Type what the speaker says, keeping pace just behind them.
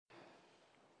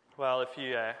Well, if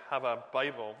you have a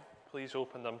Bible, please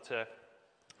open them to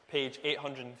page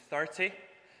 830. I'm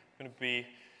going to be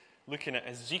looking at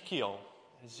Ezekiel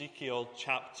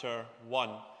chapter 1.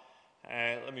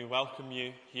 Let me welcome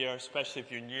you here, especially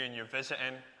if you're new and you're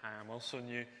visiting. I'm also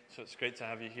new, so it's great to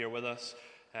have you here with us.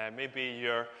 Maybe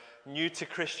you're new to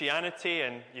Christianity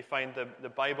and you find the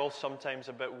Bible sometimes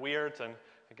a bit weird, and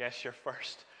I guess your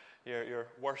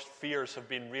worst fears have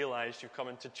been realized. You've come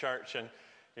into church and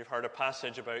you've heard a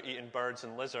passage about eating birds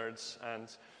and lizards, and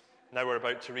now we're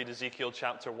about to read Ezekiel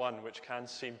chapter 1, which can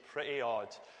seem pretty odd.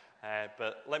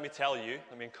 But let me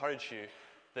encourage you,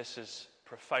 this is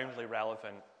profoundly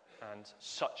relevant and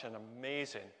such an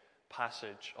amazing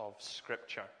passage of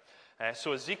Scripture.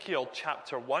 So Ezekiel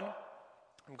chapter 1,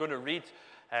 I'm going to read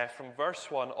from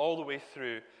verse 1 all the way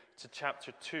through to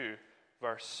chapter 2,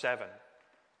 verse 7.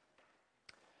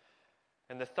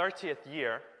 In the 30th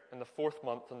year, in the 4th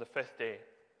month, on the 5th day,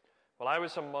 while I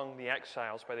was among the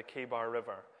exiles by the Kebar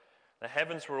River, the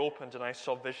heavens were opened and I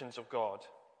saw visions of God.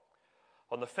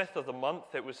 On the 5th of the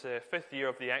month, it was the 5th year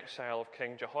of the exile of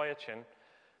King Jehoiachin,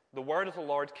 the word of the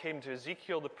Lord came to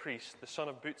Ezekiel the priest, the son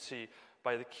of Buzi,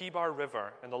 by the Kebar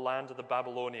River in the land of the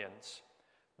Babylonians.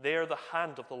 There the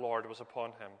hand of the Lord was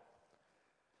upon him.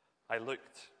 I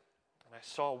looked, and I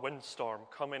saw a windstorm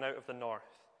coming out of the north,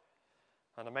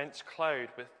 an immense cloud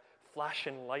with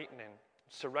flashing lightning,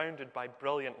 surrounded by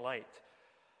brilliant light.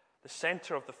 The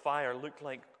center of the fire looked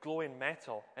like glowing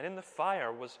metal, and in the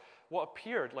fire was what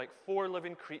appeared like 4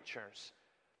 living creatures.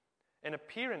 In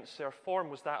appearance, their form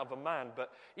was that of a man,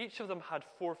 but each of them had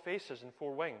 4 faces and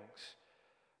 4 wings.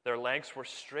 Their legs were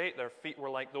straight, their feet were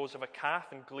like those of a calf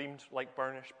and gleamed like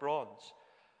burnished bronze.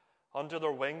 Under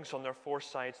their wings, on their 4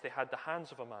 sides, they had the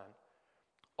hands of a man.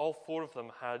 All 4 of them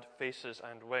had faces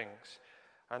and wings,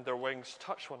 and their wings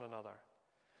touched one another.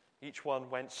 Each one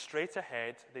went straight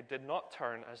ahead. They did not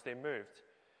turn as they moved.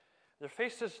 Their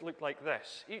faces looked like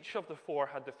this. Each of the 4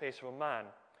 had the face of a man,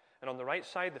 and on the right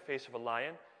side the face of a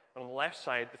lion, and on the left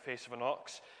side the face of an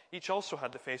ox. Each also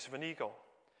had the face of an eagle.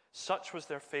 Such was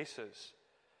their faces.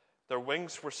 Their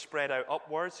wings were spread out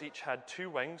upwards. Each had 2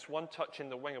 wings, one touching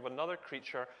the wing of another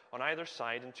creature on either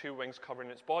side, and 2 wings covering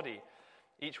its body.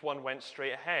 Each one went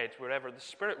straight ahead. Wherever the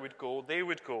Spirit would go, they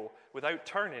would go, without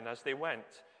turning as they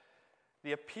went.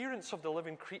 The appearance of the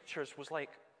living creatures was like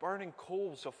burning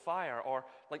coals of fire, or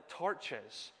like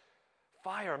torches.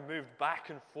 Fire moved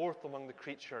back and forth among the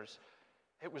creatures.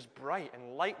 It was bright,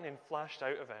 and lightning flashed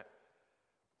out of it.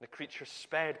 The creatures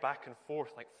sped back and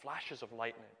forth like flashes of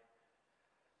lightning.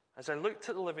 As I looked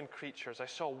at the living creatures, I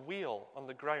saw a wheel on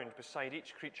the ground beside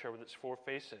each creature with its 4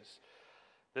 faces.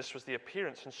 This was the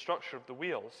appearance and structure of the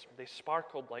wheels. They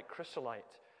sparkled like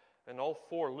chrysolite, and all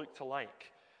 4 looked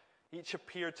alike. Each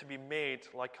appeared to be made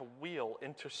like a wheel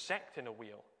intersecting a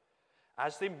wheel.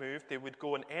 As they moved, they would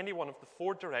go in any one of the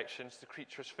 4 directions the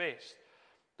creatures faced.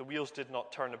 The wheels did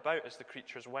not turn about as the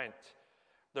creatures went.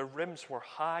 Their rims were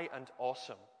high and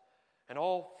awesome, and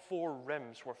all 4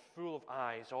 rims were full of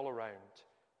eyes all around.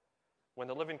 When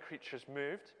the living creatures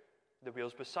moved, the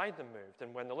wheels beside them moved,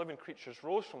 and when the living creatures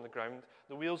rose from the ground,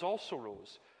 the wheels also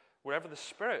rose. Wherever the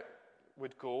Spirit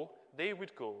would go, they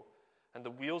would go, and the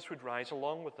wheels would rise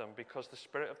along with them, because the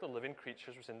spirit of the living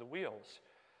creatures was in the wheels.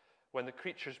 When the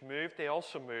creatures moved, they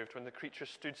also moved. When the creatures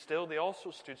stood still, they also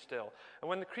stood still. And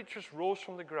when the creatures rose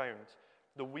from the ground,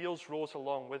 the wheels rose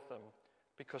along with them,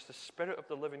 because the spirit of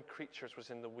the living creatures was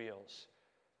in the wheels.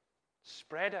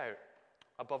 Spread out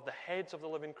above the heads of the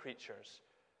living creatures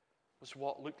was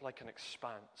what looked like an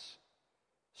expanse,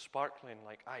 sparkling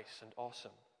like ice and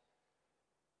awesome.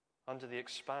 Under the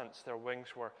expanse, their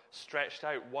wings were stretched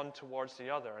out one towards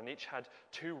the other, and each had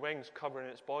 2 wings covering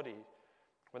its body.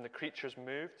 When the creatures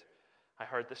moved, I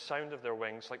heard the sound of their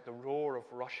wings like the roar of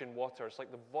rushing waters,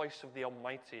 like the voice of the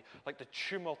Almighty, like the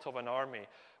tumult of an army.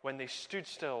 When they stood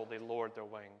still, they lowered their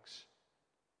wings.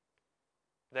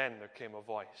 Then there came a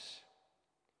voice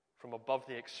from above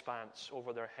the expanse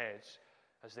over their heads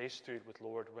as they stood with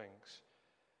lowered wings.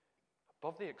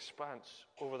 Above the expanse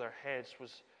over their heads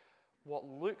was what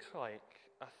looked like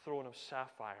a throne of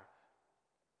sapphire.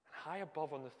 And high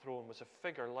above on the throne was a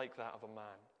figure like that of a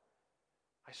man.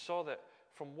 I saw that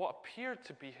from what appeared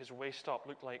to be his waist up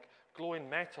looked like glowing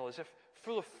metal, as if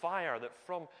full of fire, that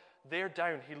from there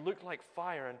down he looked like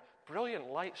fire, and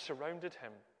brilliant light surrounded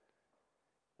him,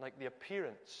 like the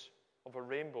appearance of a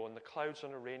rainbow in the clouds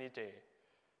on a rainy day.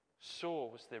 So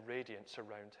was the radiance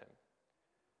around him.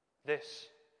 This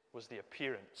was the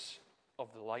appearance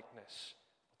of the likeness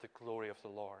of the glory of the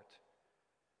Lord.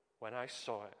 When I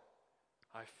saw it,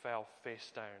 I fell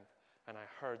face down, and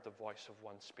I heard the voice of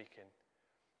one speaking.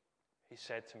 he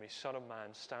said to me, "Son of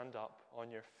man, stand up on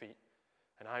your feet,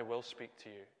 and I will speak to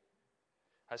you."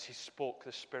 As he spoke,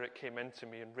 the Spirit came into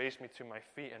me and raised me to my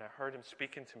feet, and I heard him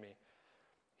speaking to me.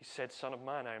 He said, "Son of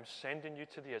man, I am sending you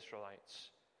to the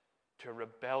Israelites, to a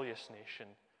rebellious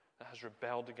nation that has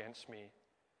rebelled against me.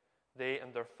 They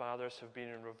and their fathers have been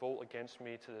in revolt against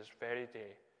me to this very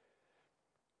day.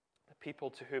 The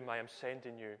people to whom I am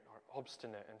sending you are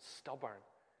obstinate and stubborn.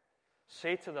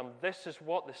 Say to them, this is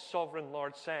what the sovereign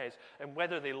Lord says, and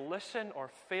whether they listen or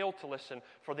fail to listen,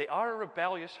 for they are a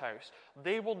rebellious house,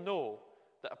 they will know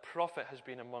that a prophet has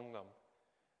been among them.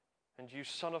 And you,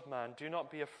 son of man, do not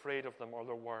be afraid of them or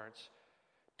their words.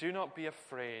 Do not be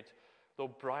afraid, though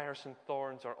briars and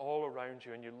thorns are all around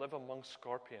you and you live among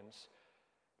scorpions.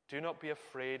 Do not be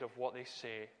afraid of what they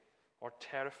say or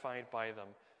terrified by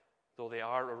them, though they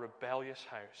are a rebellious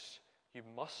house. You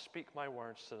must speak my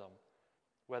words to them,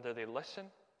 whether they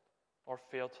listen or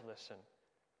fail to listen,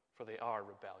 for they are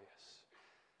rebellious."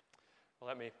 Well,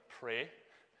 let me pray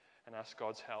and ask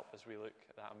God's help as we look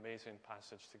at that amazing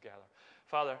passage together.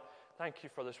 Father, thank you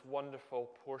for this wonderful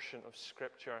portion of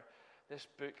Scripture. This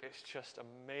book is just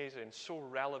amazing, so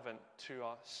relevant to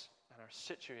us and our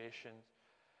situations.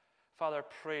 Father, I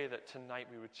pray that tonight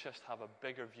we would just have a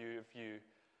bigger view of you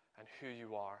and who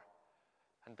you are,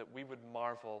 and that we would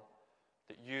marvel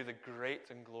that you, the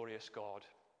great and glorious God,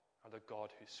 are the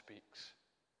God who speaks.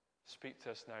 Speak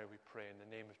to us now, we pray, in the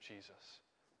name of Jesus.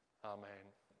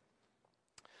 Amen.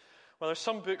 Well, there's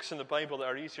some books in the Bible that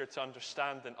are easier to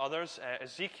understand than others.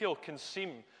 Ezekiel can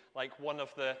seem like one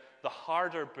of the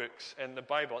harder books in the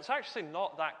Bible. It's actually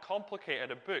not that complicated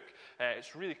a book.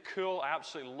 It's really cool. I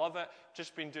absolutely love it.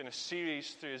 Just been doing a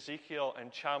series through Ezekiel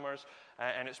and Chalmers,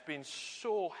 and it's been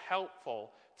so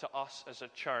helpful to us as a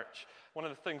church. One of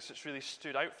the things that's really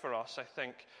stood out for us, I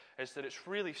think, is that it's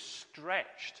really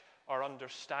stretched our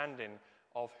understanding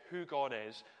of who God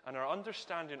is and our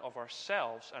understanding of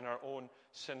ourselves and our own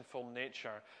sinful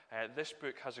nature. This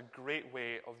book has a great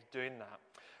way of doing that.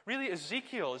 Really,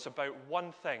 Ezekiel is about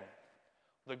one thing: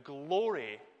 the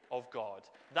glory of God.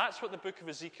 That's what the book of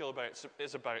Ezekiel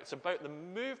is about. It's about the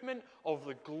movement of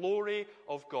the glory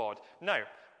of God. Now,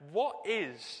 what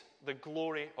is the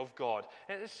glory of God?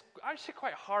 It's actually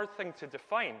quite a hard thing to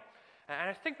define. And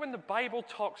I think when the Bible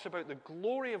talks about the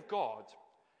glory of God,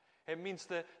 it means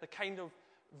the kind of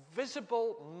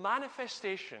visible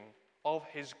manifestation of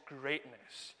his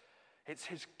greatness. It's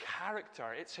his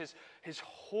character. It's his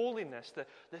holiness,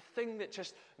 the thing that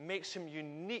just makes him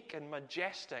unique and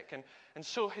majestic. And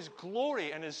so his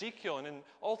glory in Ezekiel and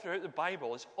all throughout the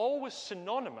Bible is always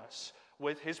synonymous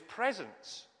with his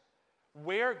presence.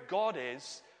 Where God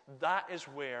is, that is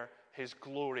where his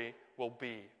glory will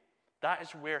be. That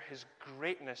is where his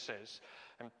greatness is.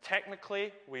 And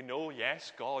technically, we know,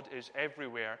 yes, God is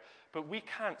everywhere, but we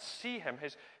can't see him.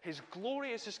 His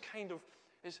glory is his kind of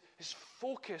his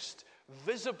focused,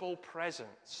 visible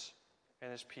presence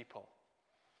in his people.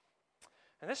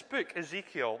 And this book,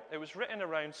 Ezekiel, it was written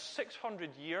around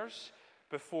 600 years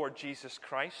before Jesus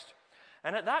Christ.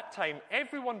 And at that time,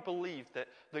 everyone believed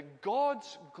that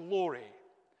God's glory,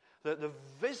 that the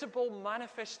visible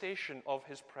manifestation of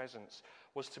his presence,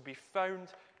 was to be found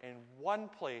in one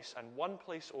place and one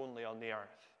place only on the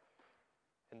earth,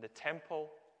 in the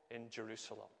temple in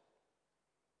Jerusalem.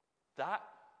 That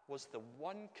was the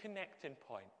one connecting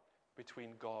point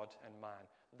between God and man.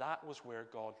 That was where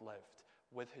God lived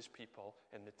with his people,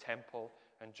 in the temple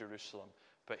in Jerusalem.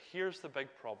 But here's the big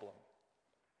problem.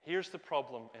 Here's the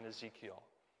problem in Ezekiel.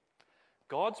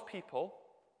 God's people,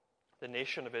 the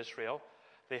nation of Israel,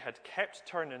 they had kept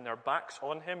turning their backs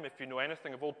on him. If you know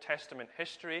anything of Old Testament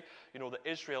history, you know that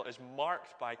Israel is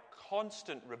marked by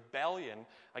constant rebellion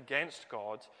against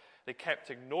God. They kept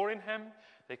ignoring him.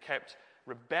 They kept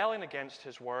rebelling against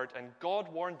his word. And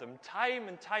God warned them time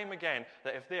and time again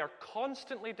that if they are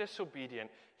constantly disobedient,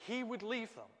 he would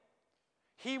leave them.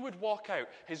 He would walk out.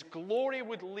 His glory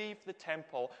would leave the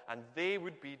temple and they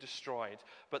would be destroyed.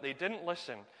 But they didn't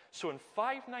listen. So in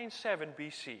 597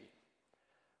 BC,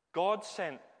 God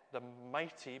sent the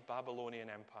mighty Babylonian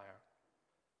Empire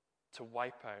to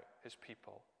wipe out his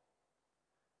people.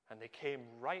 And they came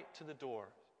right to the door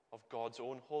of God's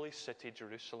own holy city,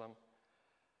 Jerusalem.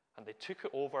 And they took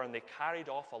it over and they carried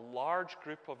off a large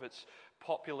group of its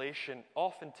population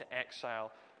off into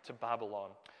exile to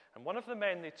Babylon. And one of the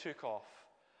men they took off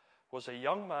was a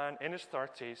young man in his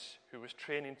 30s who was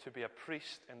training to be a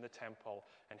priest in the temple,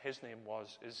 and his name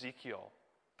was Ezekiel.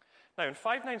 Now, in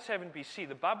 597 BC,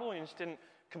 the Babylonians didn't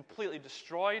completely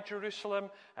destroy Jerusalem,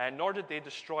 nor did they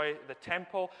destroy the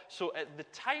temple. So at the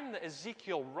time that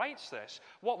Ezekiel writes this,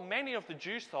 what many of the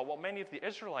Jews thought, what many of the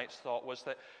Israelites thought, was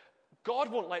that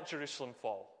God won't let Jerusalem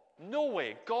fall. No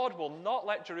way. God will not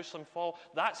let Jerusalem fall.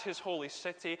 That's his holy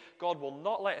city. God will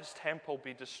not let his temple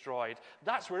be destroyed.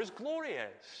 That's where his glory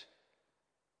is.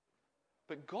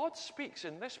 But God speaks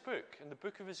in this book, in the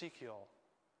book of Ezekiel,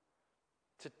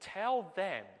 to tell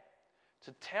them,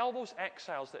 to tell those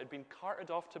exiles that had been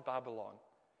carted off to Babylon,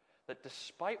 that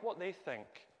despite what they think,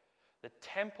 the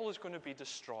temple is going to be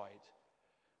destroyed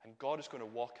and God is going to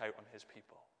walk out on his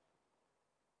people.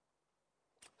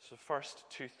 So the first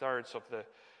 2/3 of the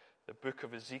book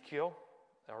of Ezekiel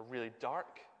are really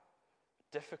dark,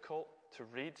 difficult to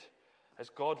read, as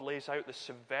God lays out the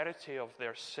severity of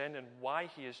their sin and why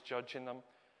he is judging them.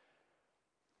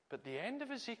 But the end of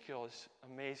Ezekiel is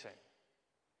amazing.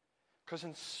 Because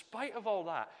in spite of all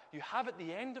that, you have at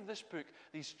the end of this book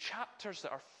these chapters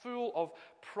that are full of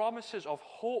promises of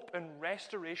hope and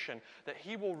restoration, that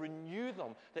he will renew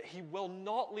them, that he will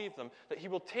not leave them, that he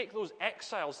will take those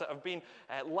exiles that have been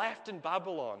left in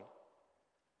Babylon,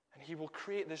 and he will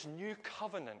create this new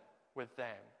covenant with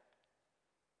them.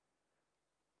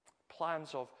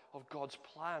 Plans of God's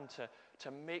plan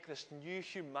to make this new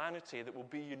humanity that will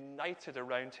be united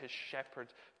around his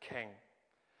shepherd king.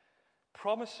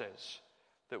 Promises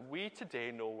that we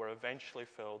today know were eventually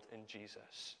filled in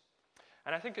Jesus.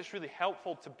 And I think it's really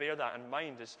helpful to bear that in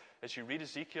mind as you read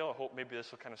Ezekiel. I hope maybe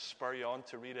this will kind of spur you on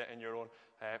to read it in your own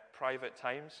private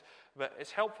times. But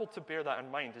it's helpful to bear that in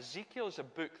mind. Ezekiel is a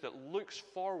book that looks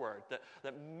forward,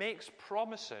 that makes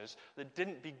promises that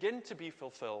didn't begin to be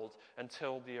fulfilled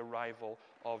until the arrival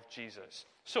of Jesus.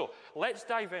 So let's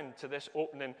dive into this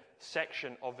opening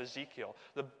section of Ezekiel.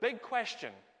 The big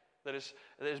question that is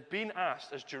being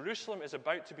asked as Jerusalem is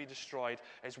about to be destroyed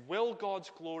is, will God's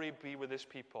glory be with his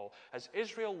people? As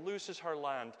Israel loses her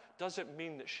land, does it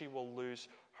mean that she will lose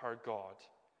her God?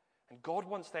 And God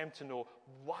wants them to know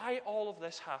why all of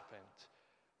this happened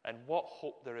and what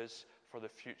hope there is for the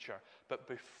future. But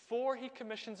before he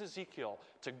commissions Ezekiel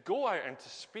to go out and to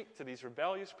speak to these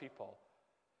rebellious people,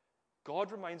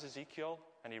 God reminds Ezekiel,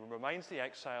 and he reminds the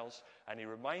exiles, and he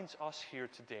reminds us here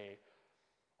today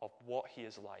of what he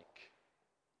is like.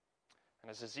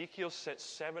 And as Ezekiel sits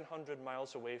 700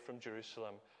 miles away from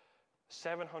Jerusalem,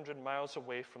 700 miles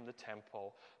away from the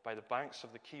temple, by the banks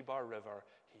of the Kibar River,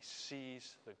 he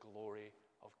sees the glory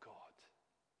of God.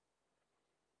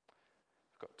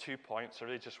 I've got 2 points. I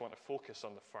really just want to focus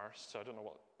on the first, so I don't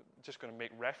know I'm just going to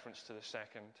make reference to the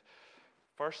second.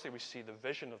 Firstly, we see the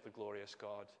vision of the glorious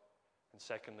God, and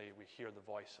secondly, we hear the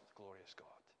voice of the glorious God.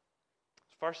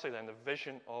 Firstly, then, the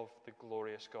vision of the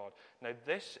glorious God. Now,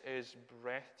 this is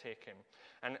breathtaking.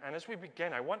 And as we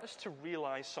begin, I want us to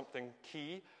realize something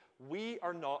key. We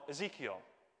are not Ezekiel.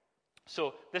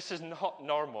 So this is not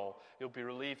normal, you'll be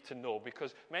relieved to know,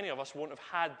 because many of us won't have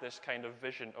had this kind of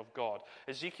vision of God.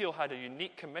 Ezekiel had a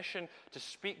unique commission to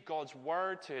speak God's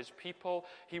word to his people.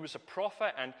 He was a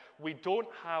prophet, and we don't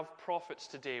have prophets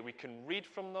today. We can read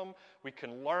from them, we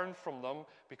can learn from them,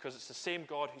 because it's the same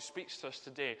God who speaks to us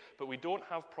today. But we don't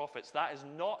have prophets. That is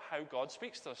not how God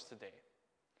speaks to us today.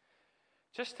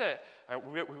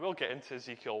 We will get into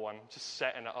Ezekiel 1, just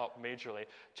setting it up majorly.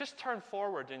 Just turn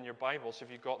forward in your Bibles,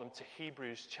 if you've got them, to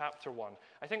Hebrews chapter 1.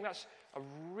 I think that's a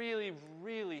really,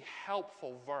 really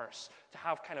helpful verse to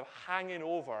have kind of hanging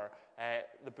over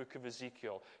the book of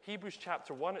Ezekiel. Hebrews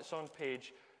chapter 1, it's on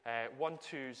page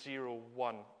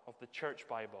 1201 of the church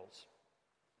Bibles.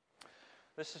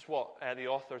 This is what the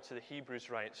author to the Hebrews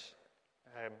writes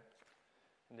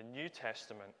in the New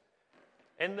Testament.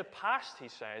 In the past, he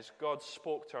says, God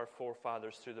spoke to our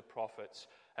forefathers through the prophets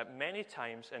at many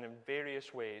times and in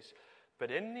various ways. But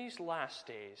in these last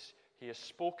days, he has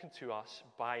spoken to us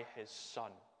by his Son,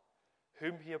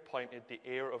 whom he appointed the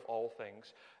heir of all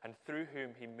things, and through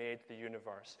whom he made the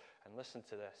universe. And listen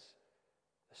to this.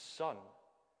 The Son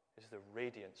is the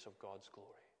radiance of God's glory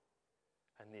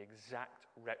and the exact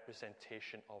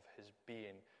representation of his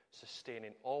being,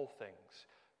 sustaining all things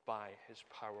by his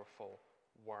powerful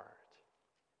word.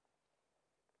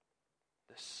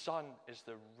 The Son is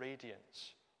the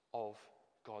radiance of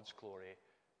God's glory.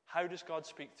 How does God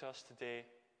speak to us today?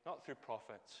 Not through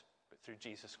prophets, but through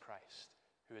Jesus Christ,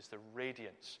 who is the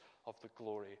radiance of the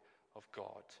glory of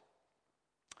God.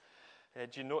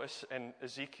 Do you notice in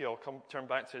Ezekiel, turn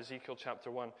back to Ezekiel chapter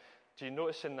 1, do you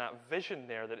notice in that vision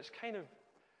there that it's kind of,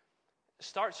 it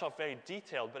starts off very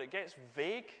detailed, but it gets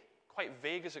vague, quite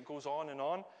vague as it goes on and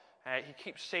on. He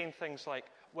keeps saying things like,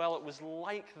 well, it was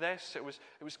like this, it was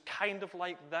kind of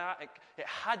like that, it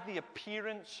had the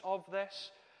appearance of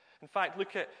this. In fact,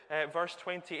 look at verse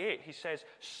 28. He says,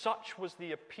 such was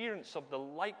the appearance of the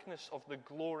likeness of the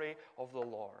glory of the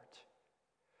Lord.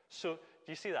 So,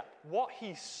 do you see that? What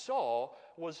he saw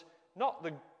was not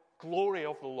the glory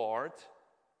of the Lord,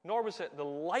 nor was it the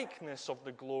likeness of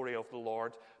the glory of the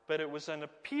Lord, but it was an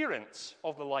appearance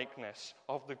of the likeness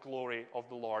of the glory of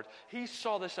the Lord. He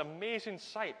saw this amazing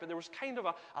sight, but there was kind of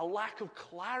a lack of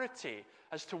clarity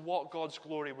as to what God's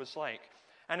glory was like.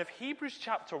 And if Hebrews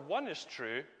chapter 1 is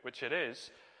true, which it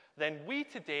is, then we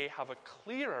today have a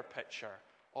clearer picture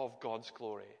of God's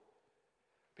glory,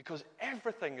 because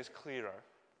everything is clearer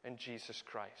in Jesus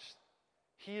Christ.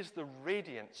 He is the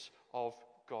radiance of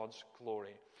God's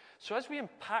glory. So as we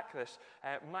unpack this,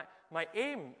 my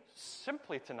aim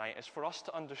simply tonight is for us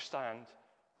to understand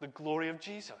the glory of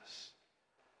Jesus.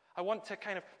 I want to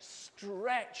kind of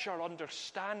stretch our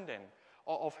understanding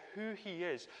of who he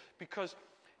is, because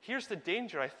here's the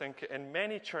danger, I think, in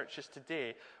many churches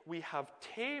today. We have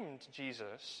tamed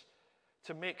Jesus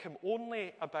to make him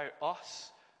only about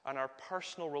us and our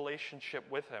personal relationship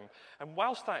with him. And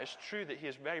whilst that is true, that he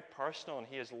is very personal and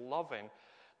he is loving,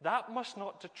 that must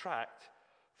not detract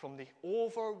from the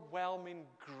overwhelming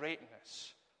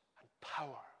greatness and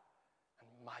power and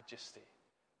majesty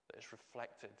that is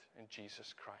reflected in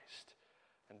Jesus Christ.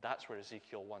 And that's where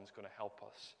Ezekiel 1 is going to help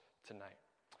us tonight.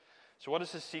 So what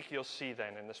does Ezekiel see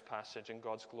then in this passage in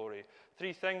God's glory?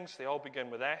 3 things. They all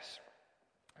begin with S.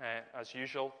 As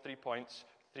usual, 3 points,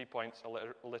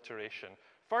 alliteration.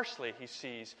 Firstly, he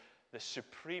sees the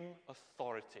supreme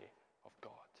authority of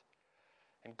God.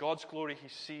 In God's glory, he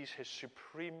sees his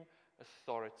supreme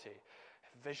authority.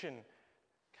 Vision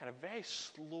kind of very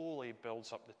slowly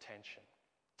builds up the tension.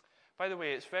 By the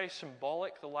way, it's very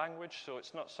symbolic, the language, so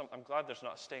it's not something, I'm glad there's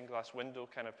not a stained glass window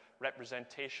kind of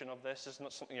representation of this. It's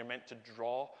not something you're meant to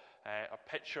draw a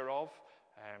picture of.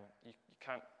 You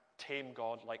can't tame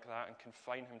God like that and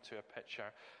confine him to a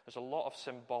picture. There's a lot of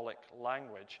symbolic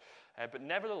language. But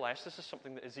nevertheless, this is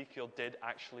something that Ezekiel did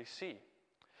actually see.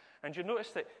 And you notice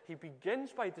that he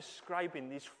begins by describing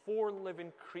these 4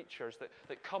 living creatures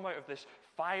that come out of this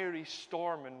fiery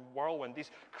storm and whirlwind,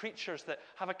 these creatures that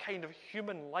have a kind of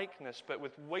human likeness, but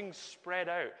with wings spread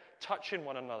out, touching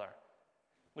one another.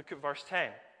 Look at verse 10.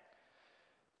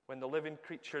 When the living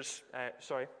creatures,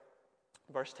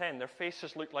 verse 10, their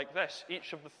faces looked like this.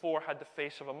 Each of the 4 had the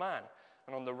face of a man,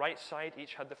 and on the right side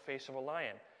each had the face of a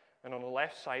lion, and on the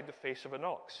left side the face of an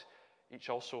ox. Each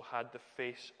also had the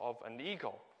face of an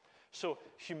eagle. So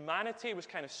humanity was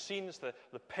kind of seen as the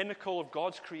pinnacle of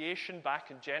God's creation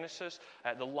back in Genesis.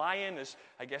 The lion is,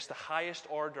 I guess, the highest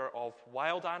order of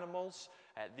wild animals.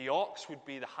 The ox would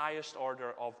be the highest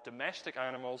order of domestic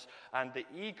animals. And the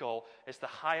eagle is the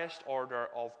highest order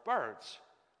of birds.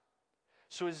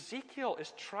 So Ezekiel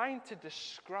is trying to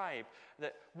describe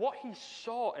that what he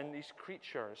saw in these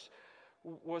creatures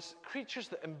was creatures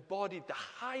that embodied the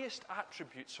highest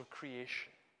attributes of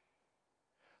creation.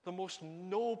 The most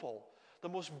noble, the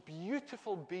most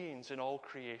beautiful beings in all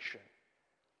creation.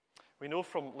 We know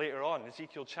from later on,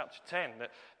 Ezekiel chapter 10, that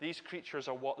these creatures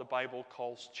are what the Bible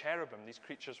calls cherubim, these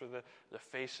creatures with the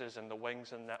faces and the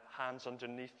wings and the hands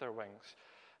underneath their wings.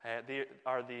 They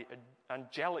are the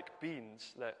angelic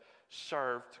beings that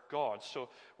served God. So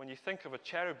when you think of a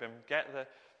cherubim, get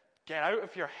out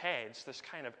of your heads this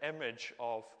kind of image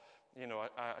of,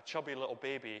 a chubby little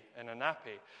baby in a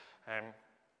nappy.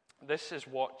 This is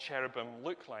what cherubim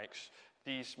look like,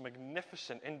 these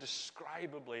magnificent,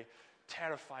 indescribably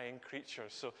terrifying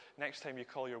creatures. So next time you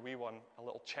call your wee one a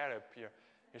little cherub, you're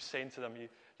saying to them,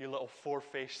 you little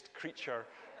 4-faced creature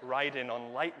riding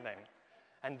on lightning.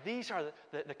 And these are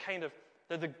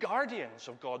they're the guardians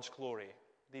of God's glory,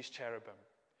 these cherubim.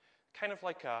 Kind of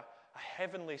like a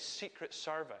heavenly secret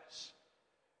service.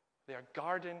 They are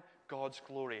guarding God's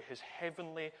glory, his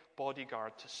heavenly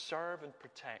bodyguard, to serve and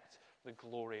protect the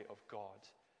glory of God.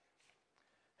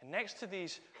 And next to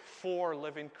these 4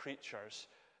 living creatures,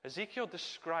 Ezekiel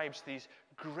describes these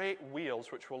great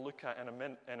wheels, which we'll look at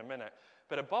in a minute.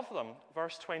 But above them,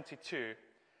 verse 22,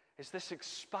 is this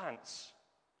expanse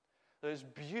that is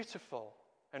beautiful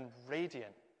and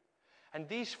radiant. And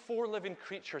these 4 living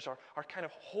creatures are kind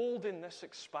of holding this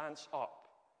expanse up.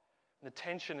 The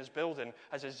tension is building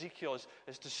as Ezekiel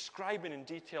is describing in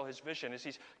detail his vision, as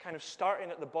he's kind of starting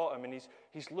at the bottom and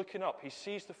he's looking up. He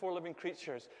sees the 4 living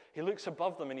creatures. He looks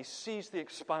above them and he sees the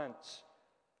expanse.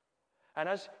 And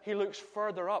as he looks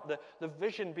further up, the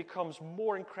vision becomes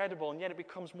more incredible, and yet it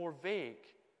becomes more vague.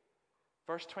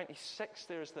 Verse 26,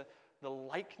 there's the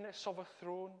likeness of a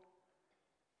throne.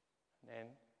 And then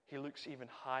he looks even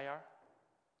higher,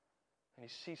 and he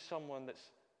sees someone that's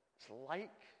like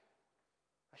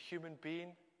a human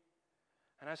being.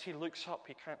 And as he looks up,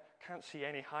 he can't see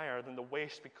any higher than the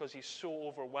waist, because he's so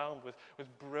overwhelmed with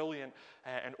brilliant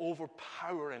and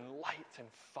overpowering light and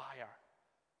fire.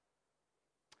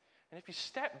 And if you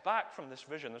step back from this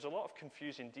vision, there's a lot of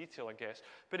confusing detail, I guess,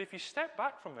 but if you step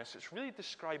back from this, it's really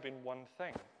describing one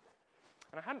thing.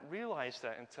 And I hadn't realized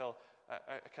that until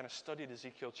I kind of studied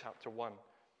Ezekiel chapter 1.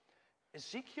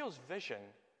 Ezekiel's vision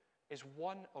is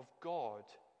one of God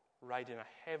riding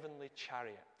a heavenly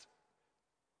chariot.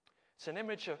 It's an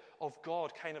image of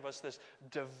God kind of as this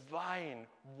divine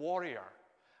warrior,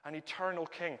 an eternal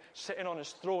king sitting on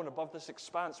his throne above this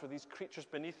expanse with these creatures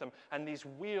beneath him and these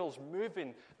wheels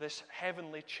moving this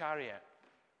heavenly chariot.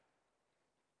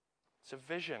 It's a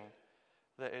vision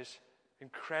that is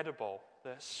incredible.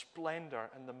 The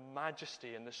splendor and the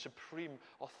majesty and the supreme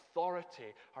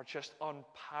authority are just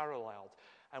unparalleled.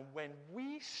 And when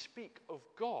we speak of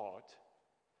God,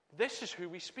 this is who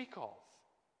we speak of.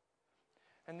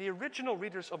 And the original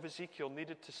readers of Ezekiel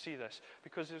needed to see this,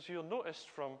 because as you'll notice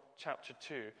from chapter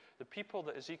 2, the people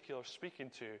that Ezekiel is speaking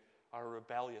to are a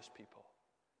rebellious people.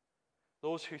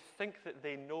 Those who think that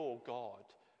they know God,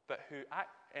 but who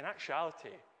in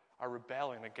actuality are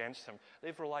rebelling against him.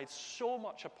 They've relied so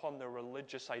much upon their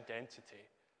religious identity,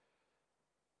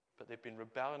 but they've been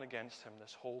rebelling against him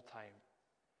this whole time.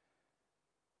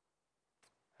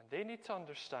 And they need to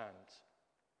understand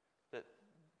that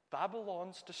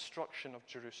Babylon's destruction of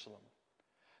Jerusalem,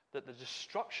 that the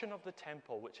destruction of the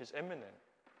temple, which is imminent,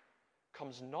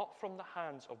 comes not from the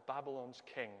hands of Babylon's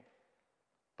king,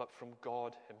 but from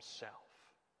God himself.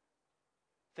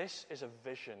 This is a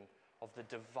vision of the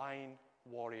divine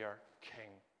warrior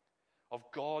king, of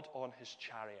God on his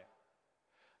chariot.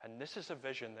 And this is a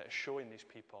vision that is showing these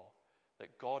people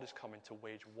that God is coming to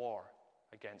wage war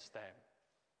against them.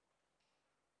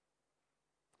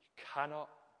 You cannot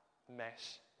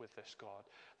mess with this God.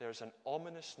 There's an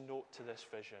ominous note to this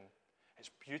vision. It's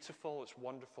beautiful, it's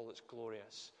wonderful, it's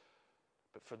glorious.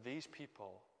 But for these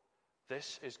people,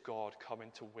 this is God coming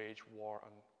to wage war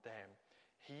on them.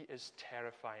 He is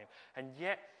terrifying. And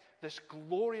yet, this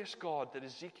glorious God that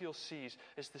Ezekiel sees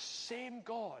is the same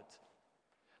God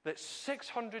that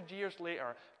 600 years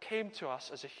later came to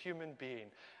us as a human being.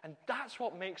 And that's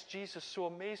what makes Jesus so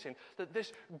amazing, that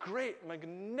this great,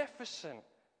 magnificent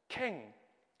king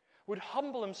would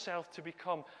humble himself to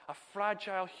become a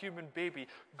fragile human baby,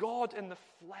 God in the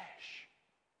flesh.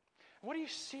 And what do you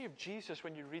see of Jesus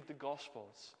when you read the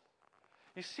Gospels?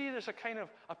 You see there's a kind of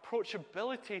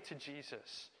approachability to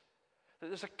Jesus, that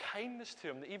there's a kindness to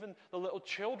him, that even the little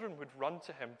children would run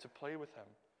to him to play with him.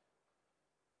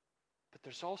 But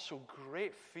there's also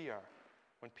great fear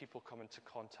when people come into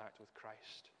contact with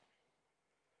Christ.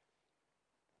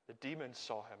 The demons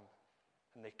saw him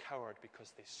and they cowered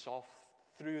because they saw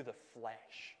through the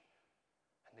flesh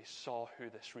and they saw who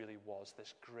this really was,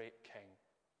 this great king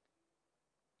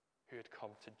who had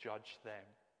come to judge them.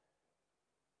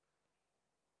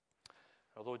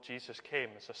 Although Jesus came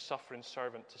as a suffering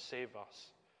servant to save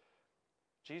us,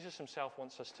 Jesus himself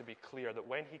wants us to be clear that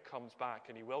when he comes back,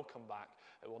 and he will come back,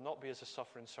 it will not be as a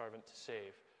suffering servant to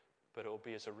save, but it will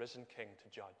be as a risen king to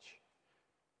judge.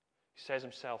 He says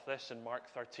himself this in Mark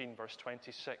 13, verse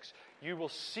 26, "You will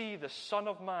see the Son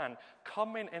of Man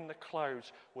coming in the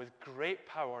clouds with great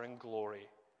power and glory."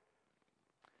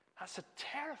 That's a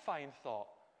terrifying thought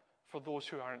for those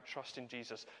who aren't trusting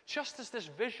Jesus. Just as this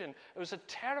vision, it was a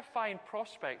terrifying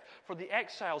prospect for the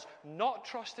exiles not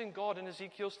trusting God in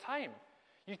Ezekiel's time.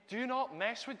 You do not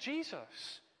mess with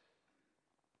Jesus.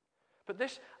 But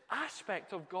this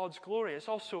aspect of God's glory is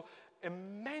also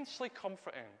immensely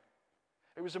comforting.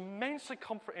 It was immensely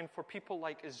comforting for people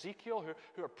like Ezekiel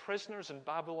who are prisoners in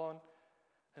Babylon,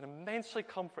 and immensely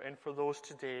comforting for those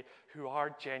today who are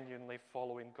genuinely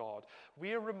following God.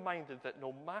 We are reminded that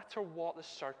no matter what the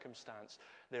circumstance,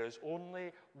 there is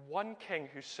only one king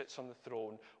who sits on the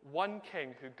throne, one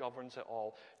king who governs it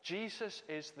all. Jesus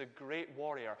is the great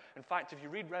warrior. In fact, if you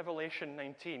read Revelation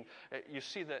 19, you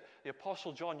see that the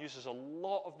Apostle John uses a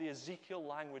lot of the Ezekiel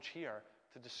language here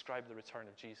to describe the return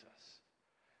of Jesus.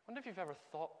 I wonder if you've ever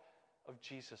thought of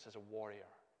Jesus as a warrior.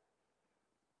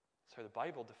 That's how the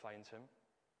Bible defines him.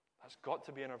 That's got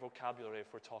to be in our vocabulary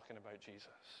if we're talking about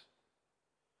Jesus.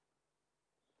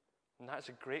 And that is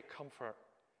a great comfort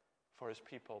for his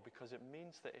people, because it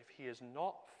means that if he is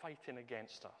not fighting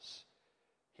against us,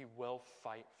 he will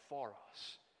fight for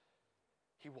us.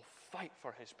 He will fight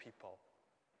for his people.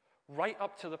 Right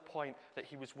up to the point that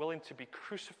he was willing to be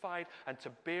crucified and to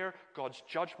bear God's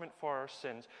judgment for our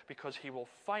sins, because he will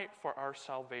fight for our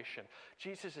salvation.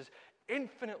 Jesus is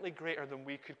infinitely greater than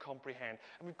we could comprehend.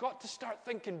 And we've got to start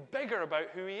thinking bigger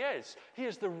about who he is. He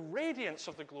is the radiance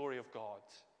of the glory of God.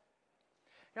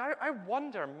 You know, I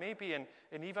wonder, maybe in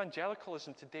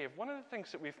evangelicalism today, if one of the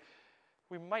things that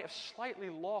we might have slightly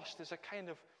lost is a kind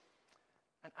of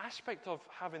an aspect of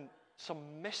having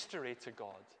some mystery to God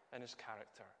in his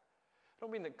character. I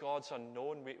don't mean that God's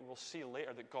unknown. We'll see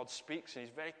later that God speaks and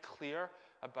he's very clear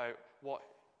about what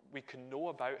we can know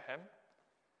about him.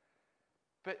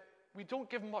 But we don't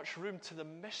give much room to the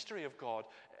mystery of God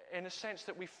in a sense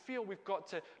that we feel we've got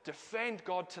to defend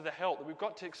God to the hilt, that we've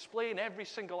got to explain every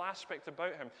single aspect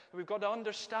about him, that we've got to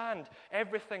understand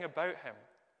everything about him.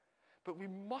 But we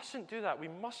mustn't do that. We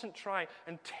mustn't try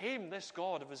and tame this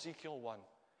God of Ezekiel 1.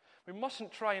 We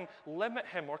mustn't try and limit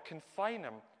him or confine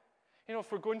him. You know,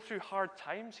 if we're going through hard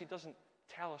times, he doesn't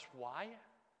tell us why.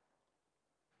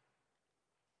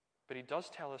 But he does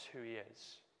tell us who he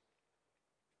is.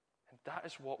 And that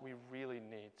is what we really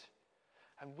need.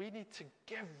 And we need to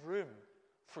give room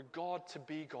for God to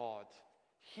be God.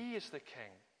 He is the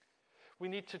King. We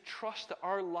need to trust that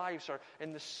our lives are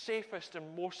in the safest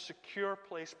and most secure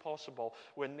place possible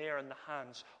when they are in the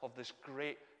hands of this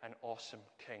great and awesome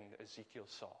King that Ezekiel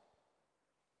saw.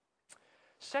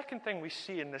 Second thing we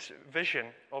see in this vision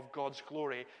of God's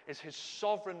glory is his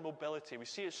sovereign mobility. We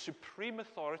see his supreme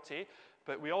authority,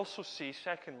 but we also see,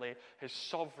 secondly, his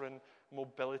sovereign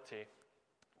mobility.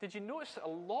 Did you notice that a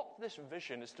lot of this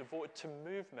vision is devoted to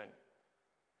movement?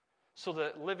 So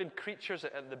the living creatures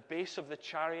at the base of the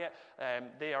chariot,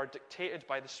 they are dictated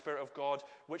by the Spirit of God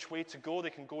which way to go.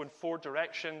 They can go in 4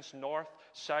 directions, north,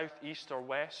 south, east, or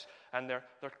west, and they're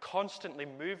constantly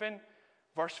moving.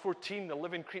 Verse 14, the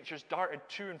living creatures darted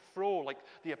to and fro like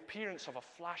the appearance of a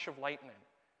flash of lightning.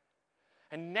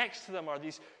 And next to them are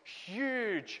these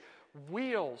huge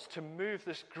wheels to move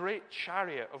this great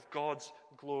chariot of God's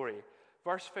glory.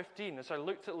 Verse 15, as I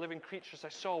looked at living creatures, I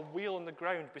saw a wheel on the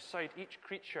ground beside each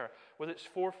creature with its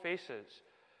 4 faces.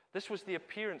 This was the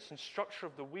appearance and structure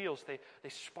of the wheels. They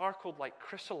sparkled like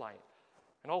chrysolite,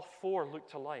 and all 4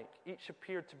 looked alike. Each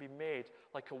appeared to be made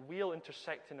like a wheel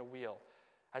intersecting a wheel.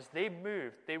 As they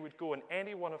moved, they would go in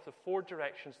any one of the 4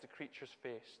 directions the creatures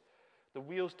faced. The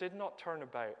wheels did not turn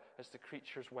about as the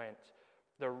creatures went.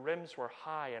 Their rims were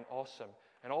high and awesome,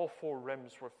 and all 4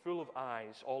 rims were full of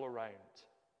eyes all around.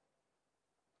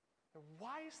 Now,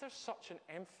 why is there such an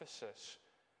emphasis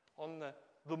on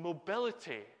the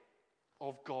mobility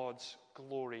of God's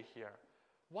glory here?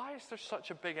 Why is there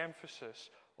such a big emphasis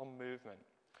on movement?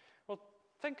 Well,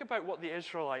 think about what the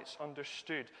Israelites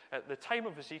understood at the time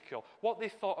of Ezekiel, what they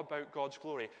thought about God's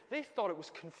glory. They thought it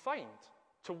was confined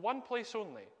to one place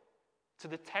only, to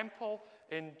the temple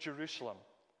in Jerusalem.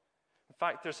 In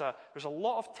fact, there's a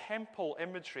lot of temple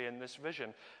imagery in this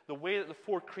vision. The way that the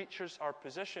 4 creatures are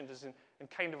positioned is in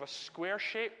kind of a square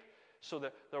shape, so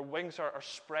that their wings are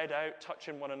spread out,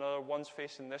 touching one another. One's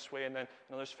facing this way, and then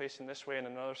another's facing this way, and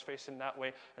another's facing that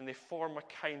way, and they form a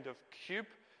kind of cube.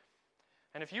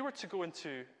 And if you were to go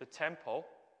into the temple,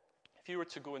 if you were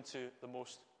to go into the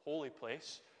most holy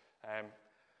place,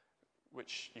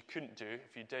 which you couldn't do,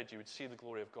 if you did, you would see the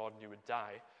glory of God and you would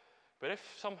die. But if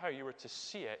somehow you were to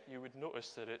see it, you would notice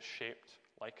that it's shaped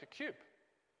like a cube.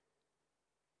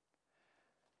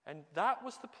 And that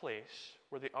was the place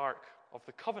where the Ark of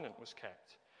the Covenant was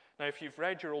kept. Now, if you've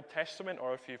read your Old Testament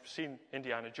or if you've seen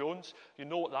Indiana Jones, you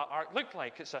know what that Ark looked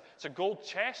like. It's a gold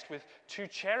chest with 2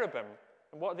 cherubim.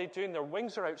 And what are they doing? Their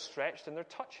wings are outstretched and they're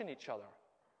touching each other.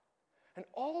 And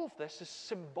all of this is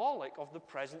symbolic of the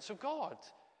presence of God.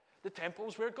 The temple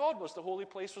was where God was. The holy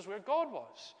place was where God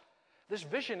was. This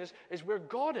vision is where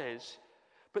God is.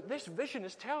 But this vision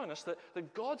is telling us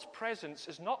that God's presence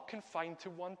is not confined to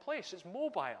one place. It's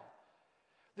mobile.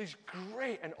 These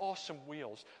great and awesome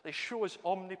wheels, they show his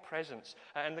omnipresence.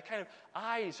 And the kind of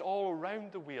eyes all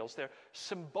around the wheels, they're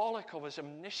symbolic of his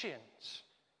omniscience.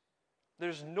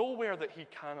 There's nowhere that he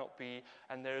cannot be,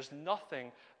 and there's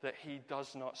nothing that he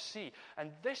does not see.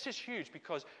 And this is huge,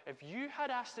 because if you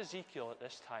had asked Ezekiel at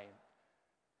this time,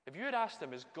 if you had asked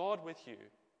him, is God with you?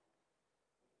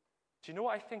 Do you know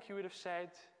what I think he would have said?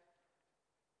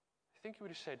 I think he would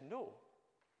have said, no.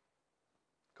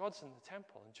 God's in the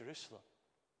temple in Jerusalem.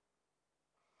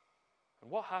 And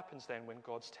what happens then when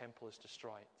God's temple is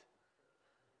destroyed?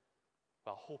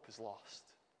 Well, hope is lost,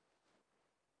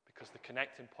 because the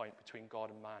connecting point between God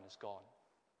and man is gone.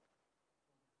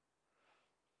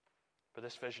 But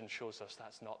this vision shows us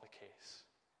that's not the case.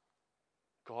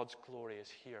 God's glory is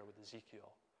here with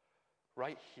Ezekiel,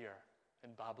 right here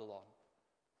in Babylon,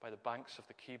 by the banks of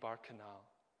the Kibar Canal.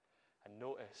 And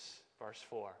notice, verse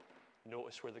 4,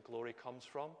 notice where the glory comes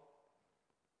from.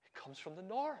 It comes from the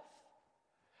north.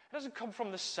 It doesn't come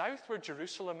from the south where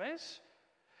Jerusalem is.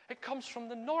 It comes from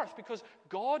the north, because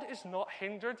God is not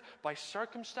hindered by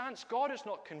circumstance. God is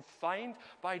not confined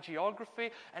by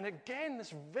geography. And again,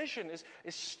 this vision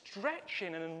is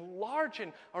stretching and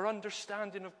enlarging our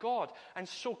understanding of God. And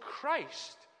so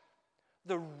Christ,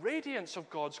 The radiance of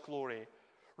God's glory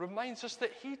reminds us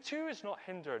that he too is not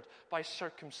hindered by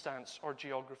circumstance or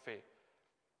geography.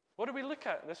 What do we look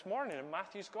at this morning in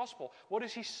Matthew's Gospel? What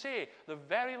does he say? The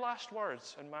very last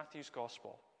words in Matthew's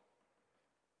Gospel.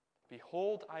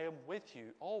 Behold, I am with you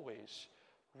always,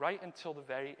 right until the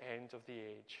very end of the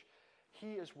age.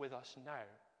 He is with us now,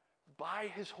 by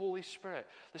his Holy Spirit.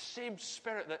 The same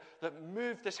Spirit that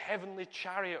moved this heavenly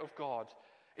chariot of God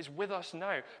is with us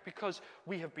now, because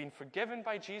we have been forgiven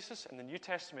by Jesus, and the New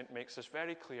Testament makes this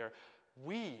very clear.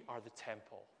 We are the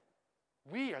temple.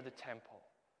 We are the temple.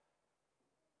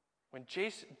 When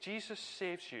Jesus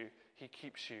saves you, he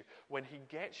keeps you. When he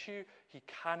gets you, he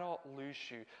cannot lose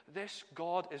you. This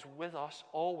God is with us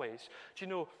always. Do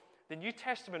you know, the New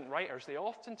Testament writers, they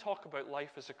often talk about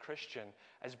life as a Christian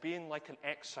as being like an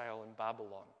exile in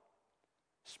Babylon,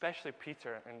 especially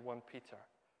Peter in 1 Peter.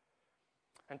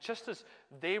 And just as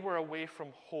they were away from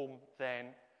home then,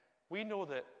 we know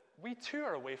that we too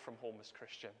are away from home as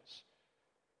Christians.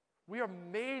 We are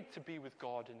made to be with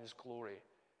God in his glory.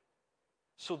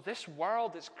 So this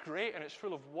world, it's great and it's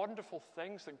full of wonderful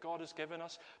things that God has given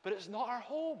us, but it's not our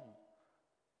home.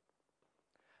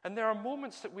 And there are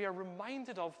moments that we are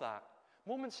reminded of that.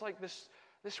 Moments like this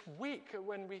week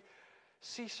when we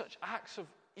see such acts of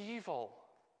evil.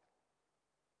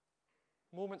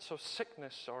 Moments of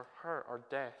sickness or hurt or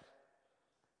death.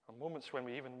 Or moments when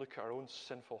we even look at our own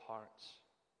sinful hearts.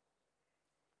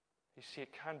 You see, it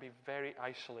can be very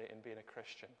isolating being a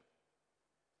Christian.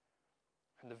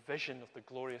 And the vision of the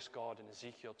glorious God in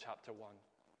Ezekiel chapter 1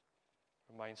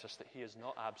 reminds us that he is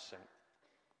not absent.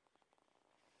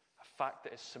 A fact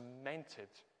that is cemented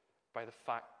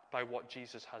by what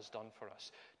Jesus has done for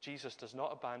us. Jesus does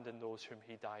not abandon those whom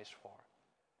he dies for.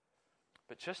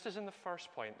 But just as in the first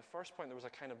point there was a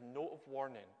kind of note of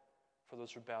warning for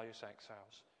those rebellious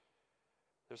exiles.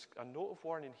 There's a note of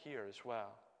warning here as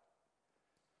well.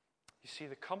 You see,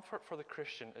 the comfort for the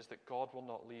Christian is that God will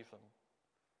not leave them.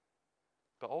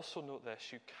 But also note this,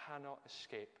 you cannot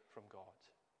escape from God.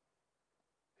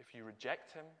 If you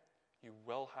reject him, you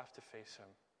will have to face him.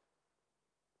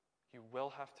 You will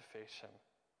have to face him.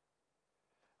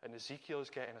 And Ezekiel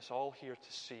is getting us all here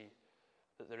to see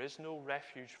that there is no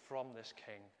refuge from this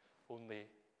king, only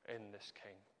in this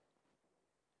king.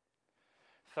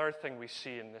 Third thing we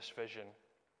see in this vision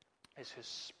is his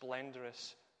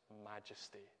splendorous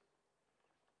majesty.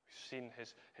 We've seen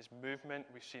his movement,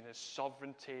 we've seen his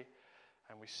sovereignty,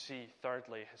 and we see,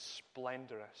 thirdly, his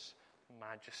splendorous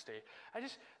majesty.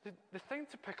 The thing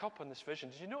to pick up on this vision,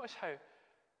 did you notice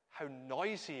how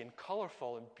noisy and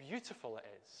colourful and beautiful it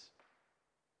is?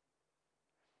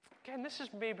 Again, this is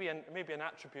maybe an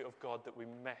attribute of God that we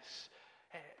miss.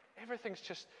 Everything's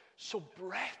just so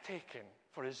breathtaking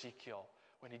for Ezekiel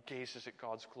when he gazes at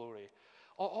God's glory.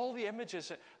 All the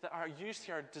images that are used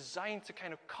here are designed to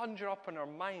kind of conjure up in our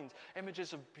mind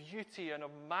images of beauty and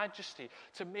of majesty,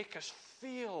 to make us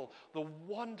feel the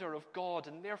wonder of God,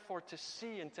 and therefore to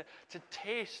see and to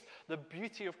taste the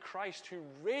beauty of Christ who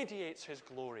radiates his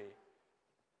glory.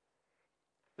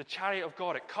 The chariot of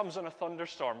God, it comes on a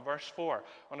thunderstorm, verse 4,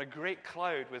 on a great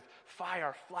cloud with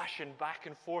fire flashing back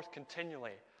and forth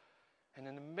continually. And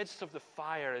in the midst of the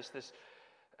fire is this,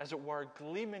 as it were,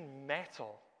 gleaming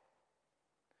metal.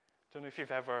 I don't know if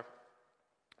you've ever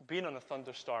been on a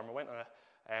thunderstorm. I went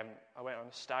on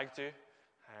a stag do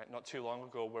not too long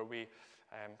ago where we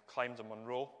climbed a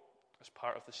Munro as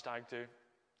part of the stag do.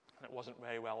 And it wasn't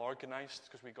very well organized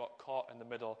because we got caught in the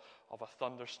middle of a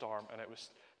thunderstorm and it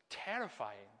was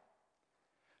terrifying.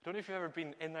 I don't know if you've ever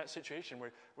been in that situation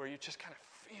where you just kind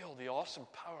of feel the awesome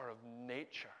power of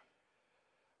nature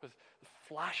with the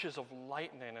flashes of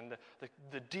lightning and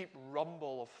the deep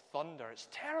rumble of thunder. It's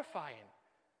terrifying.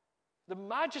 The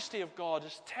majesty of God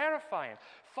is terrifying.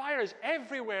 Fire is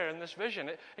everywhere in this vision.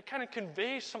 It kind of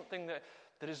conveys something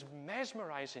that is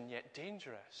mesmerizing yet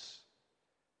dangerous.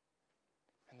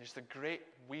 And there's the great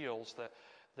wheels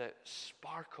that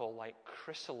sparkle like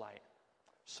chrysolite.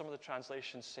 Some of the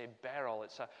translations say beryl.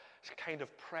 It's a kind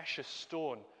of precious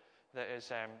stone that is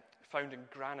found in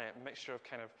granite, a mixture of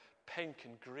kind of pink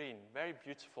and green. Very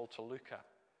beautiful to look at.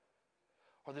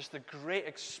 Or there's the great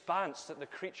expanse that the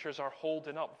creatures are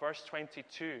holding up, verse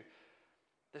 22.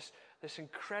 This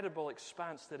incredible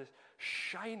expanse that is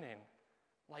shining,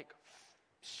 like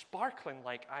sparkling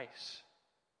like ice.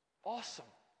 Awesome,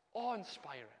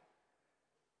 awe-inspiring.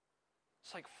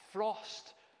 It's like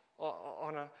frost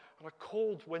on a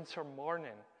cold winter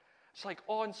morning. It's like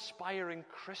awe-inspiring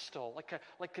crystal,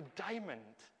 like a diamond.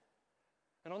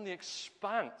 And on the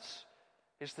expanse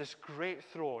is this great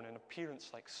throne in appearance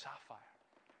like sapphire.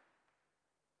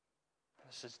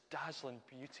 This is dazzling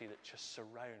beauty that just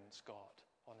surrounds God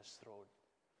on his throne.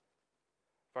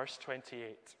 Verse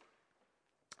 28.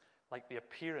 Like the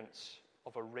appearance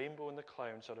of a rainbow in the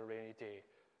clouds on a rainy day,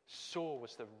 so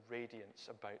was the radiance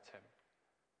about him.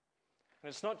 And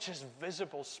it's not just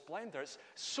visible splendor, it's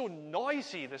so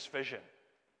noisy, this vision.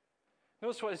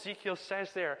 Notice what Ezekiel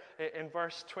says there in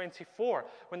verse 24.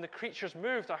 When the creatures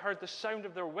moved, I heard the sound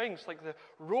of their wings like the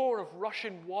roar of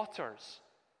rushing waters.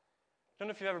 I don't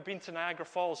know if you've ever been to Niagara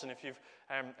Falls, and if you've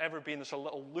ever been, there's a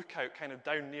little lookout kind of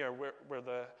down near where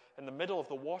in the middle of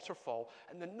the waterfall,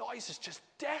 and the noise is just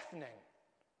deafening.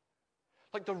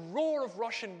 Like the roar of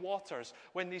rushing waters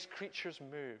when these creatures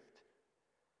moved.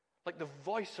 Like the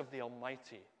voice of the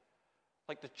Almighty.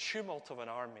 Like the tumult of an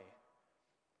army.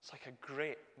 It's like a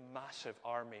great, massive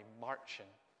army marching.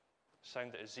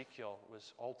 Sound that Ezekiel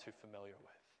was all too familiar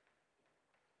with.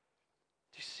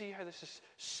 Do you see how this is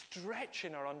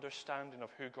stretching our understanding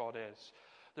of who God is?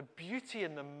 The beauty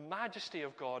and the majesty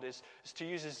of God is to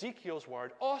use Ezekiel's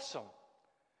word, awesome.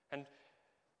 And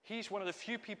he's one of the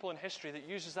few people in history that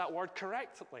uses that word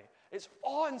correctly. It's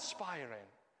awe-inspiring.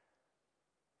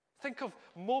 Think of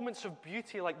moments of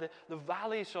beauty like the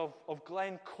valleys of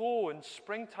Glencoe in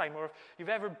springtime, or if you've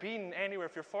ever been anywhere,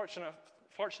 if you're fortunate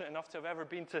enough to have ever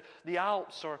been to the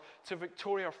Alps or to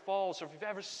Victoria Falls, or if you've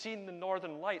ever seen the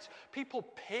Northern Lights. People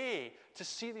pay to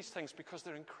see these things because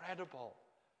they're incredible.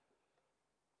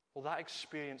 Well, that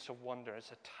experience of wonder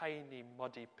is a tiny,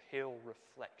 muddy, pale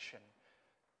reflection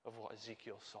of what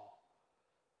Ezekiel saw.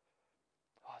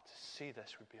 Oh, to see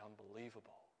this would be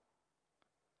unbelievable.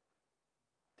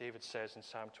 David says in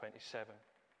Psalm 27,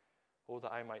 "Oh,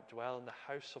 that I might dwell in the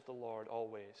house of the Lord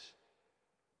always,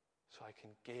 so I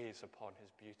can gaze upon his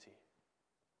beauty."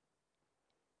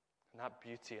 And that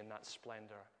beauty and that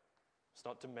splendor is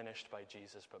not diminished by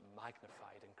Jesus, but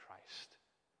magnified in Christ.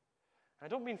 And I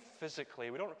don't mean physically.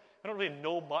 We don't really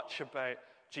know much about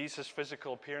Jesus'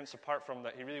 physical appearance, apart from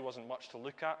that he really wasn't much to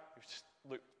look at. He just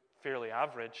looked fairly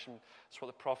average, and that's what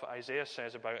the prophet Isaiah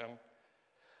says about him.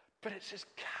 But it's his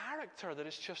character that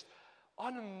is just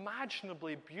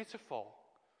unimaginably beautiful.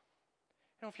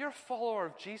 You know, if you're a follower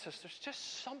of Jesus, there's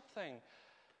just something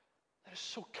that is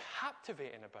so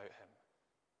captivating about him.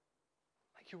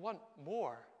 Like you want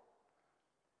more.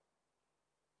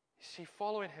 You see,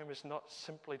 following him is not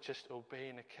simply just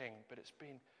obeying a king, but it's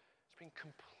been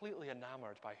completely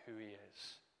enamored by who he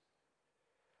is.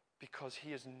 Because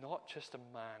he is not just a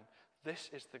man. This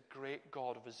is the great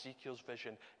God of Ezekiel's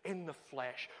vision in the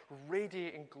flesh,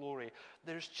 radiating glory.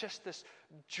 There's just this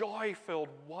joy-filled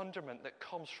wonderment that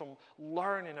comes from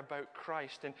learning about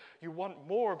Christ. And you want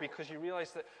more because you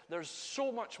realize that there's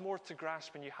so much more to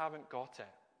grasp and you haven't got it.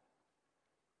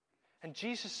 And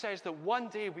Jesus says that one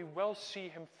day we will see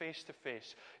him face to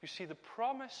face. You see, the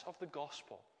promise of the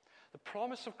gospel, the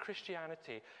promise of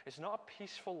Christianity is not a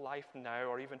peaceful life now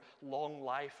or even long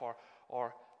life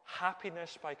or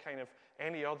happiness by kind of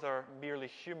any other merely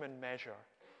human measure.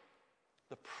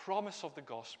 The promise of the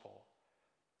gospel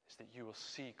is that you will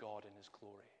see God in his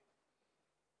glory.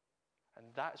 And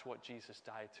that's what Jesus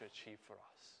died to achieve for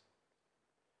us.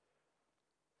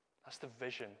 That's the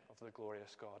vision of the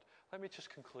glorious God. Let me just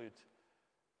conclude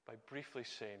by briefly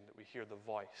saying that we hear the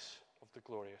voice of the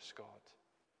glorious God.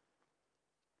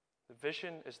 The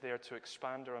vision is there to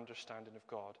expand our understanding of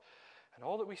God. And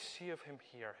all that we see of him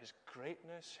here, his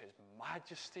greatness, his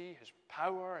majesty, his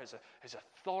power, his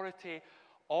authority,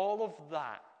 all of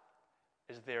that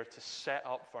is there to set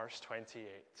up verse 28.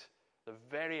 The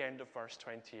very end of verse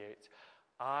 28.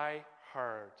 I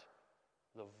heard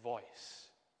the voice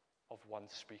of one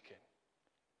speaking.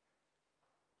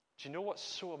 Do you know what's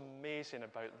so amazing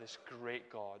about this great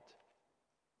God?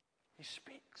 He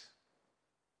speaks.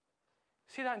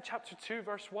 See that in chapter 2,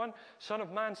 verse 1? Son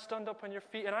of man, stand up on your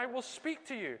feet, and I will speak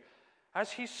to you. As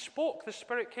he spoke, the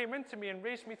Spirit came into me and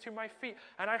raised me to my feet,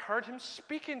 and I heard him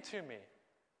speaking to me.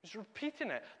 He's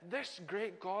repeating it. This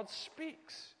great God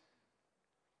speaks.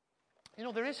 You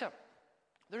know, there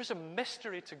is a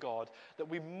mystery to God that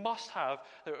we must have.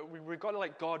 That we've got to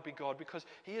let God be God because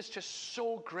he is just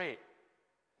so great.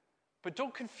 But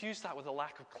don't confuse that with a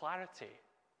lack of clarity.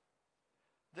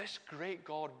 This great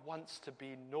God wants to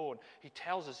be known. He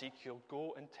tells Ezekiel,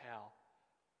 go and tell.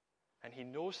 And he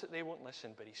knows that they won't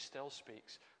listen, but he still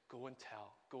speaks. Go and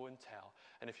tell, go and tell.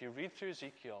 And if you read through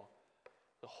Ezekiel,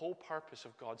 the whole purpose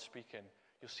of God speaking,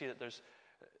 you'll see that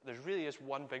there really is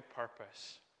one big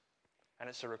purpose. And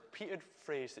it's a repeated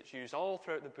phrase that's used all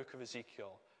throughout the book of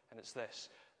Ezekiel. And it's this,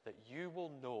 that you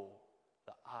will know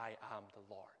that I am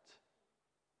the Lord.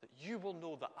 That you will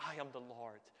know that I am the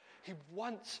Lord. He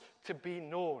wants to be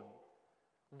known.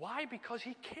 Why? Because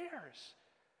he cares.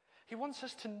 He wants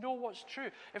us to know what's true.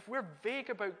 If we're vague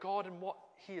about God and what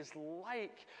he is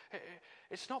like,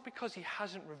 it's not because he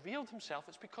hasn't revealed himself,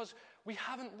 it's because we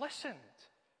haven't listened.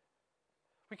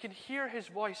 We can hear his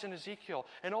voice in Ezekiel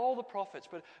and all the prophets,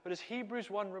 but as Hebrews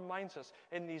 1 reminds us,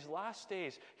 in these last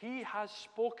days, he has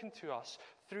spoken to us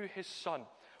through his Son.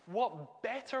 What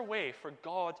better way for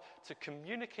God to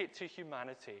communicate to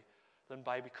humanity than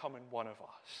by becoming one of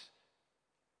us?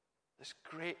 This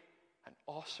great and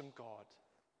awesome God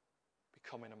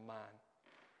becoming a man.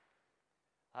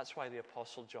 That's why the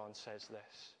Apostle John says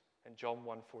this in John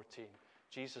 1:14.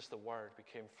 Jesus, the Word,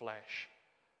 became flesh,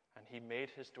 and he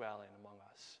made his dwelling among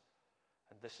us.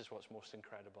 And this is what's most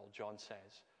incredible. John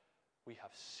says, we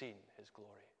have seen his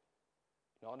glory.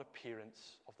 Not an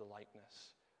appearance of the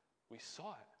likeness. We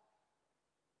saw it.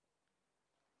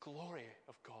 Glory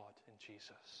of God in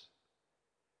Jesus.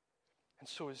 And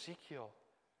so Ezekiel,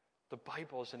 the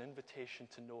Bible is an invitation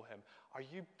to know him. Are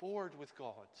you bored with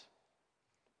God?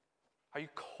 Are you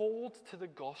cold to the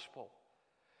gospel?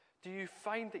 Do you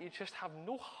find that you just have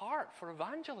no heart for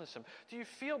evangelism? Do you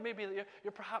feel maybe that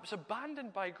you're perhaps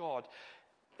abandoned by God?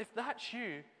 If that's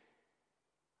you,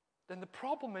 then the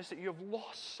problem is that you have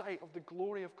lost sight of the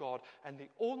glory of God, and the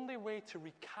only way to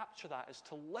recapture that is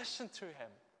to listen to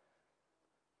him.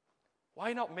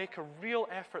 Why not make a real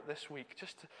effort this week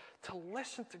just to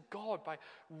listen to God by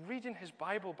reading his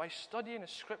Bible, by studying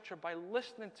his scripture, by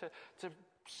listening to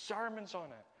sermons on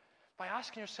it, by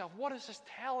asking yourself, what is this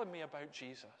telling me about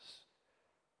Jesus?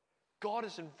 God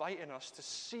is inviting us to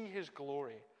see his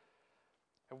glory.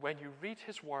 And when you read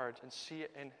his word and see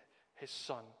it in his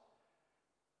Son,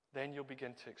 then you'll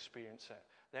begin to experience it.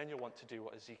 Then you'll want to do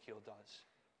what Ezekiel does.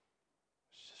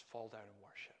 Just fall down and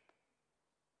worship.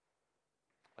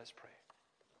 Let's pray.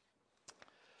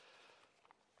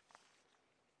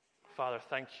 Father,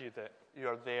 thank you that you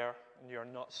are there and you are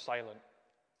not silent.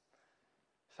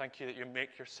 Thank you that you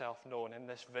make yourself known. In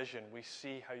this vision, we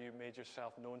see how you made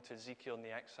yourself known to Ezekiel and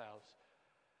the exiles.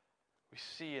 We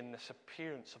see in this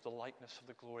appearance of the likeness of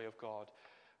the glory of God,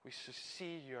 we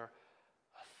see your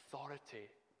authority.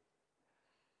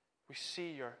 We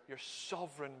see your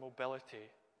sovereign mobility.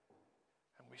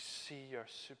 And we see your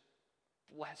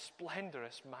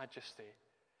splendorous majesty,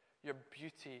 your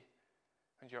beauty,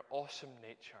 and your awesome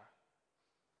nature.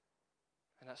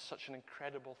 And that's such an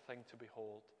incredible thing to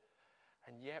behold.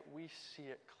 And yet we see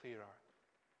it clearer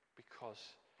because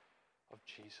of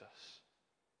Jesus.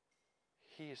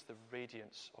 He is the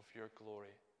radiance of your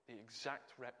glory, the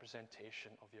exact representation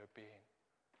of your being.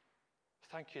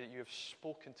 Thank you that you have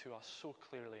spoken to us so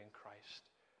clearly in Christ.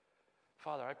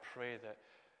 Father, I pray that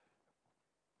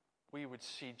we would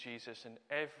see Jesus in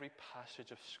every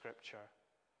passage of Scripture,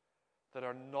 that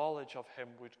our knowledge of him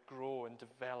would grow and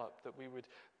develop, that we would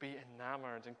be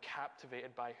enamored and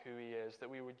captivated by who he is, that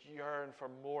we would yearn for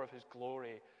more of his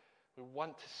glory. We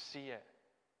want to see it.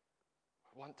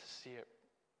 We want to see it.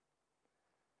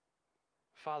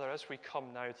 Father, as we come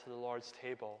now to the Lord's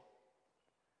table,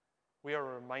 we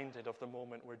are reminded of the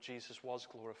moment where Jesus was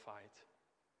glorified.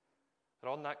 That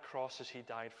on that cross as he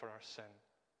died for our sin,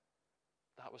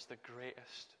 that was the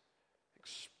greatest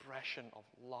expression of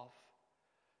love,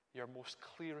 your most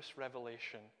clearest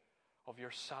revelation of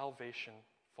your salvation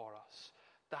for us.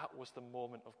 That was the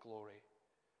moment of glory.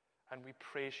 And we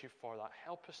praise you for that.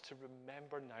 Help us to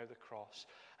remember now the cross,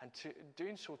 and to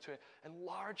doing so to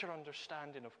enlarge our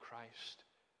understanding of Christ.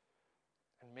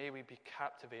 And may we be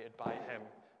captivated by him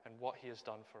and what he has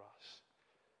done for us.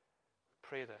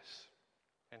 Pray this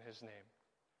in his name.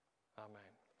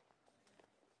 Amen.